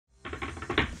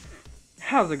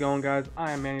How's it going, guys?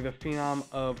 I am Manny, the Phenom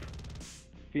of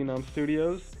Phenom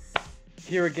Studios,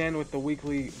 here again with the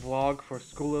weekly vlog for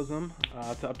Schoolism,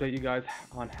 to update you guys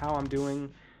on how I'm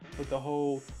doing with the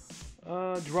whole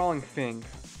drawing thing.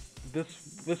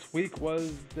 This week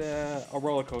was a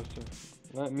roller coaster.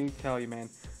 Let me tell you, man.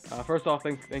 First off,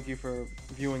 thank you for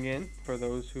viewing in. For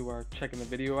those who are checking the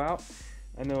video out,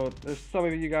 I know there's some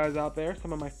of you guys out there,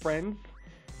 some of my friends,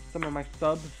 some of my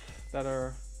subs that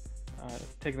are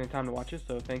taking the time to watch it,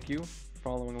 so thank you for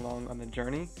following along on the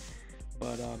journey.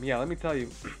 But yeah, let me tell you.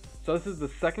 So this is the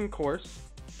second course,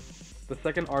 the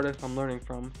second artist I'm learning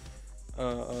from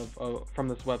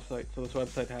this website. So this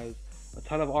website has a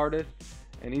ton of artists,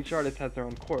 and each artist has their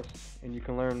own course, and you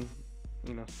can learn,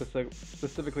 you know,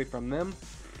 specifically from them.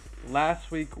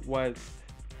 Last week was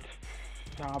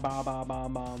Thomas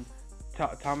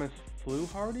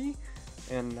Fluharty,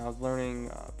 and I was learning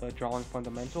the drawing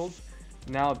fundamentals.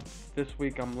 Now this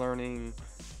week I'm learning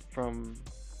from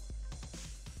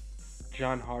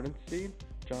Tom Hardestein.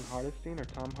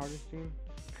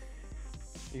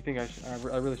 You think I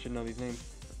really should know these names,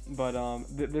 but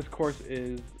this course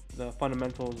is the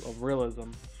fundamentals of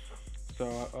realism. So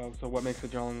what makes a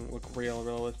drawing look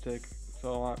realistic?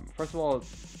 So first of all,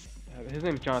 his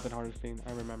name is Jonathan Hardestein.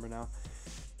 I remember now.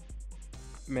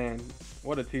 Man,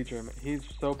 what a teacher! He's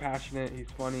so passionate.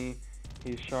 He's funny.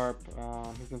 He's sharp.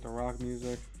 He's into rock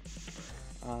music.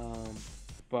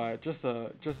 But just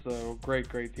a great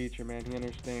teacher, man. He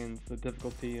understands the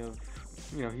difficulty of,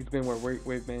 you know, he's been where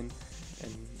we've been,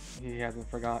 and he hasn't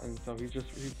forgotten. So he's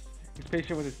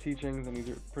patient with his teachings, and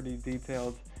he's pretty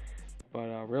detailed.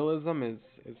 But realism is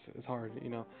hard, you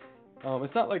know.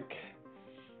 It's not like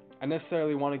I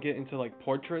necessarily want to get into like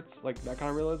portraits, like that kind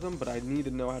of realism, but I need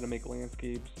to know how to make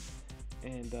landscapes.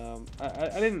 And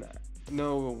I didn't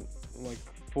know like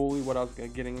fully what I was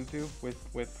getting into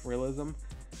with realism.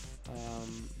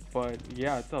 But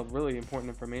yeah, it's a really important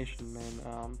information,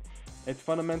 man. It's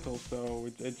fundamental, so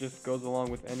it just goes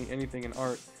along with anything in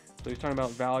art. So he's talking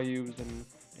about values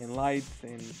and lights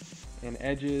and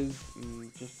edges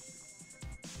and just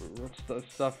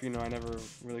stuff, you know, I never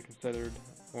really considered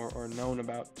or known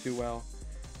about too well.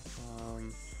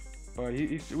 But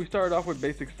we started off with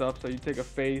basic stuff. So you take a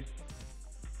face,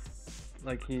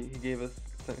 like he gave us,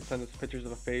 sent us pictures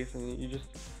of a face, and you just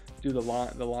do the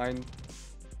line,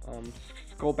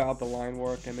 sculpt out the line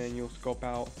work, and then you'll sculpt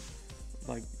out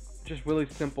like just really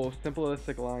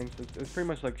simplistic lines. It's pretty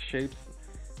much like shapes,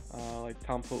 like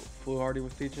Tom Fluharty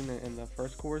was teaching in the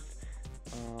first course.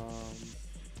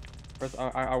 First,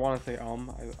 I want to say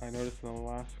I noticed in the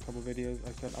last couple videos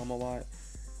I said a lot.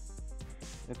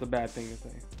 It's a bad thing to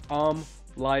say.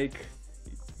 Like,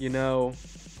 you know,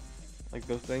 like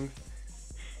those things.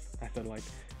 I said like,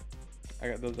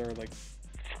 those are like,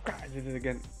 I did it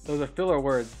again. Those are filler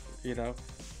words, you know.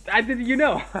 I did, you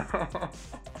know.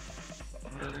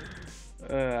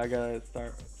 I gotta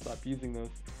stop using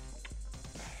those.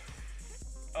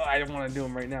 Oh, I don't want to do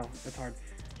them right now. It's hard.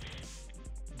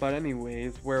 But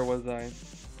anyways, where was I?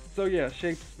 So yeah,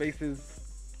 shapes, faces.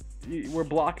 We're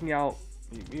blocking out.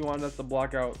 You wanted us to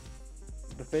block out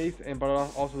the face, but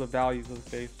also the values of the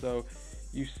face. So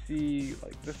you see,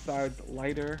 like this side's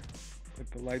lighter, like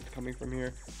the light's coming from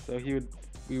here. So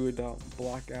we would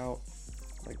block out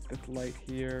like this light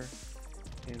here,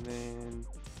 and then,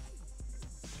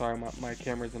 sorry, my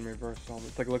camera's in reverse, so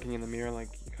it's like looking in the mirror, like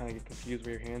you kind of get confused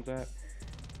where your hand's at.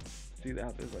 See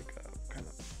that there's like a kind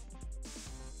of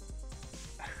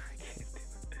I can't do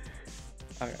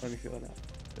it. Alright, let me feel it out.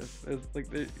 There's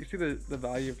like you see the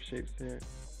value of shapes here.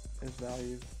 There's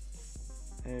values.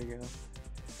 There you go.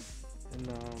 And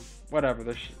whatever,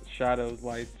 the shadows,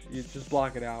 lights, you just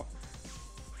block it out.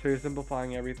 So you're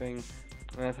simplifying everything,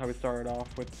 and that's how we started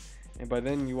off with. But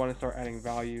then you want to start adding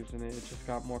values, and it just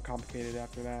got more complicated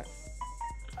after that.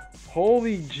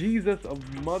 Holy Jesus of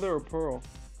mother of pearl.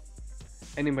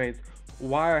 Anyways,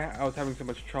 why I was having so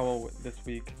much trouble with this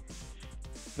week.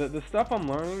 The stuff I'm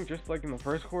learning, just like in the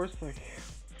first course, like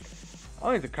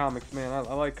I'm into comics, man.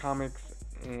 I like comics,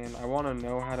 and I want to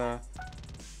know how to.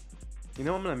 You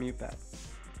know, I'm gonna mute that.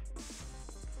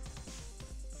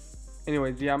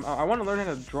 Anyways, yeah, I want to learn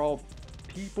how to draw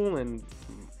people and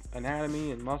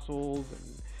anatomy and muscles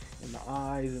and the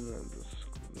eyes and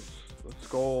the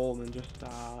skull and just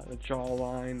the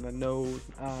jawline, the nose,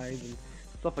 and eyes and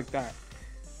stuff like that.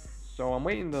 So I'm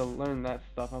waiting to learn that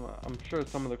stuff. I'm sure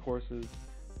some of the courses,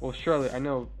 well, surely I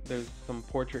know there's some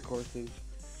portrait courses,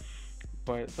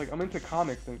 but it's like I'm into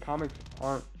comics, and comics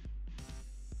aren't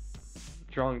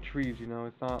drawing trees, you know.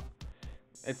 It's not.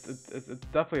 It's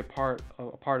definitely a part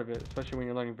of it, especially when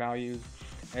you're learning values,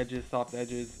 edges, soft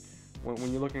edges.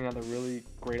 when you're looking at the really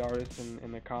great artists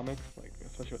in the comics, like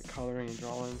especially with coloring and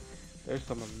drawing, there's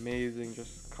some amazing,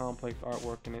 just complex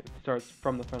artwork, and it starts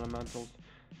from the fundamentals.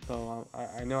 So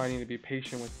I know I need to be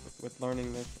patient with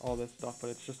learning all this stuff, but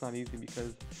it's just not easy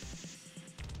because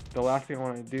the last thing I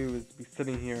want to do is be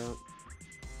sitting here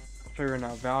figuring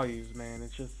out values, man.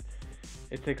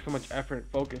 It takes so much effort and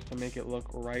focus to make it look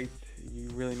right. You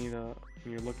really need when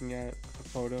you're looking at a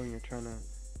photo and you're trying to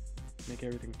make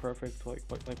everything perfect, like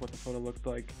what the photo looks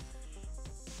like.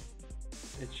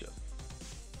 It's just,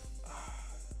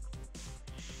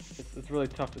 it's really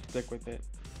tough to stick with it.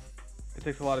 It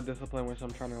takes a lot of discipline, which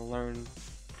I'm trying to learn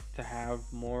to have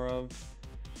more of.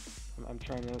 I'm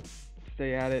trying to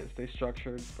stay at it, stay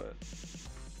structured, but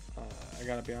I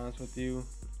gotta be honest with you.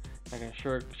 I'm not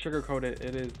gonna sugarcoat it.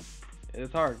 It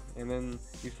is hard, and then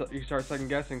you start second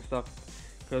guessing stuff,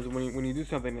 because when you do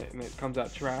something and it comes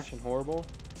out trash and horrible,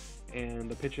 and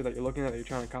the picture that you're looking at that you're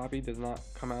trying to copy does not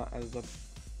come out as the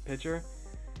picture,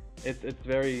 it's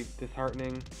very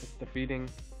disheartening. It's defeating,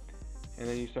 and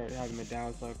then you start having the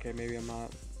doubts, like, okay, maybe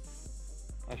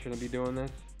I shouldn't be doing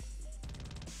this.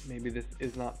 Maybe this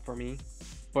is not for me.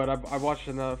 But I've watched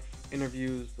enough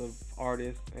interviews of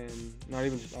artists, and not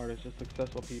even just artists, just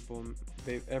successful people.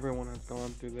 Everyone has gone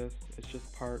through this. It's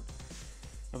just part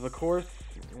of the course,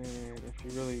 and if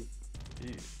you really,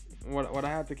 what I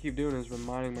have to keep doing is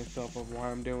reminding myself of why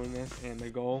I'm doing this and the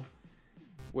goal,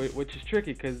 which is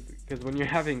tricky, because when you're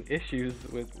having issues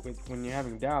when you're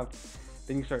having doubts,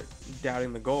 then you start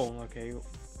doubting the goal. Okay,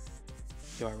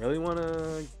 do I really want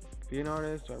to be an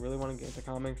artist? Do I really want to get into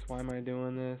comics? Why am I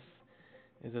doing this?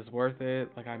 Is this worth it?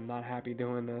 Like, I'm not happy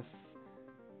doing this.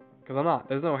 Because I'm not.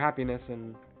 There's no happiness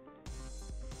in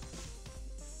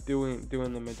doing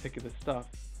the meticulous stuff.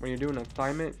 When you're doing an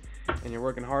assignment and you're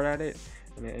working hard at it,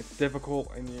 and it's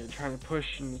difficult, and you're trying to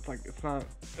push, and it's like it's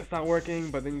not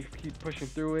working, but then you keep pushing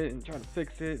through it and trying to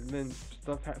fix it, and then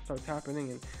stuff starts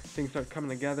happening and things start coming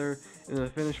together, and the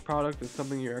finished product is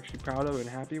something you're actually proud of and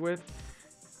happy with.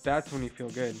 That's when you feel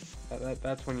good.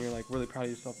 That's when you're like really proud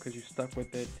of yourself, because you stuck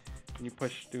with it and you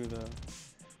push through the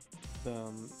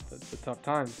tough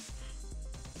times.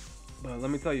 But let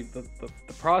me tell you,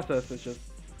 the process is just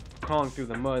crawling through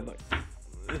the mud. Like,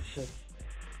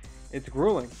 it's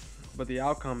grueling, but the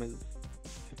outcome it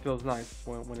feels nice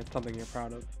when it's something you're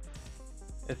proud of.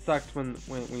 It sucks when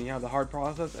you have the hard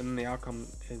process and then the outcome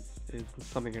is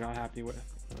something you're not happy with.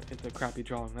 It's a crappy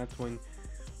drawing. That's when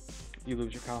you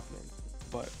lose your confidence.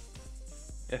 But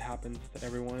it happens to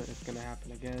everyone. It's gonna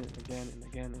happen again and again and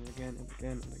again and again and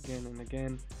again and again and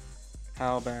again.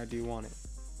 How bad do you want it?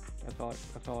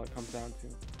 That's all it comes down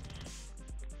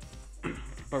to.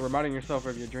 But reminding yourself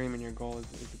of your dream and your goal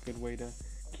is a good way to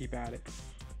keep at it.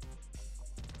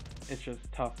 It's just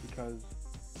tough, because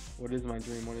what is my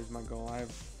dream? What is my goal? I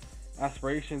have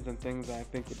aspirations and things that I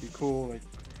think would be cool, like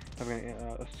having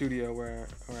a studio where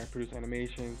I produce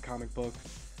animation, comic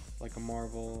books, like a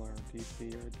Marvel or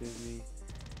DC or Disney.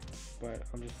 But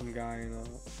I'm just some guy in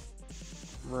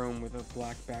a room with a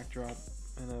black backdrop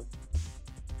and a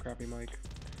crappy mic,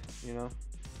 you know?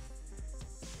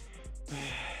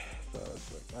 So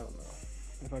it's like, I don't know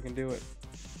if I can do it.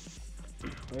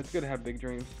 But it's good to have big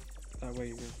dreams. That way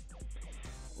your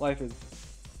life is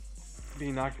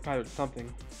being occupied with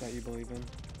something that you believe in.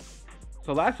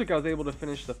 So last week I was able to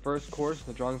finish the first course,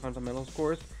 the Drawing Fundamentals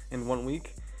course, in 1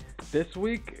 week. This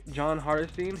week, John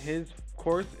Hardestein, his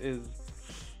course is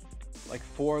like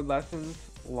 4 lessons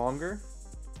longer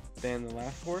than the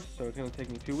last course, so it's going to take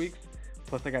me 2 weeks.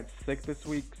 Plus I got sick this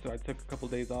week, so I took a couple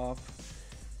days off.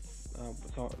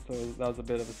 So that was a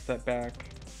bit of a setback.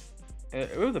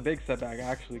 It was a big setback,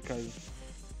 actually, because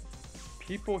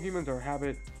humans are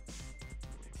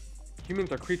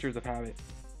creatures of habit.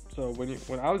 So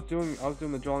when I was doing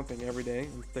the drawing thing every day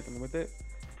and sticking with it,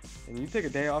 and you take a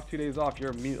day off, 2 days off,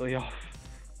 you're immediately off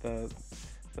the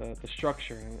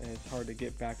structure, and it's hard to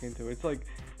get back into it. It's like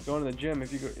going to the gym.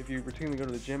 If you routinely go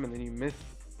to the gym and then you miss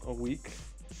a week,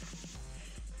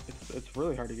 it's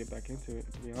really hard to get back into it,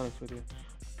 to be honest with you.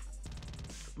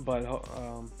 But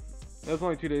it was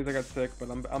only 2 days I got sick, but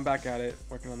I'm back at it,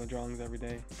 working on the drawings every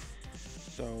day.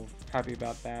 So happy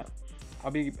about that.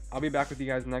 I'll be back with you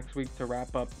guys next week to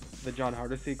wrap up the John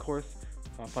Hardestein course,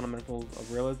 Fundamentals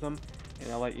of Realism,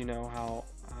 and I'll let you know how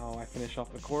I finish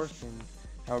off the course and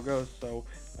how it goes. So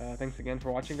thanks again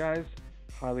for watching, guys.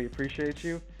 Highly appreciate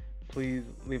you. Please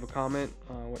leave a comment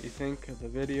on what you think of the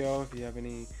video. If you have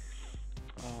any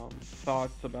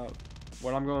thoughts about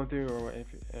what I'm going through, or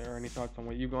any thoughts on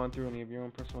what you've gone through, any of your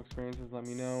own personal experiences, let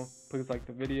me know. Please like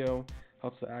the video,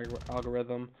 helps the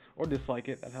algorithm, or dislike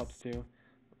it, that helps too.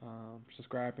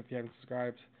 Subscribe if you haven't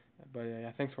subscribed, But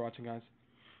yeah, thanks for watching, guys.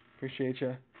 Appreciate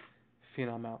you.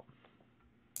 Phenom out.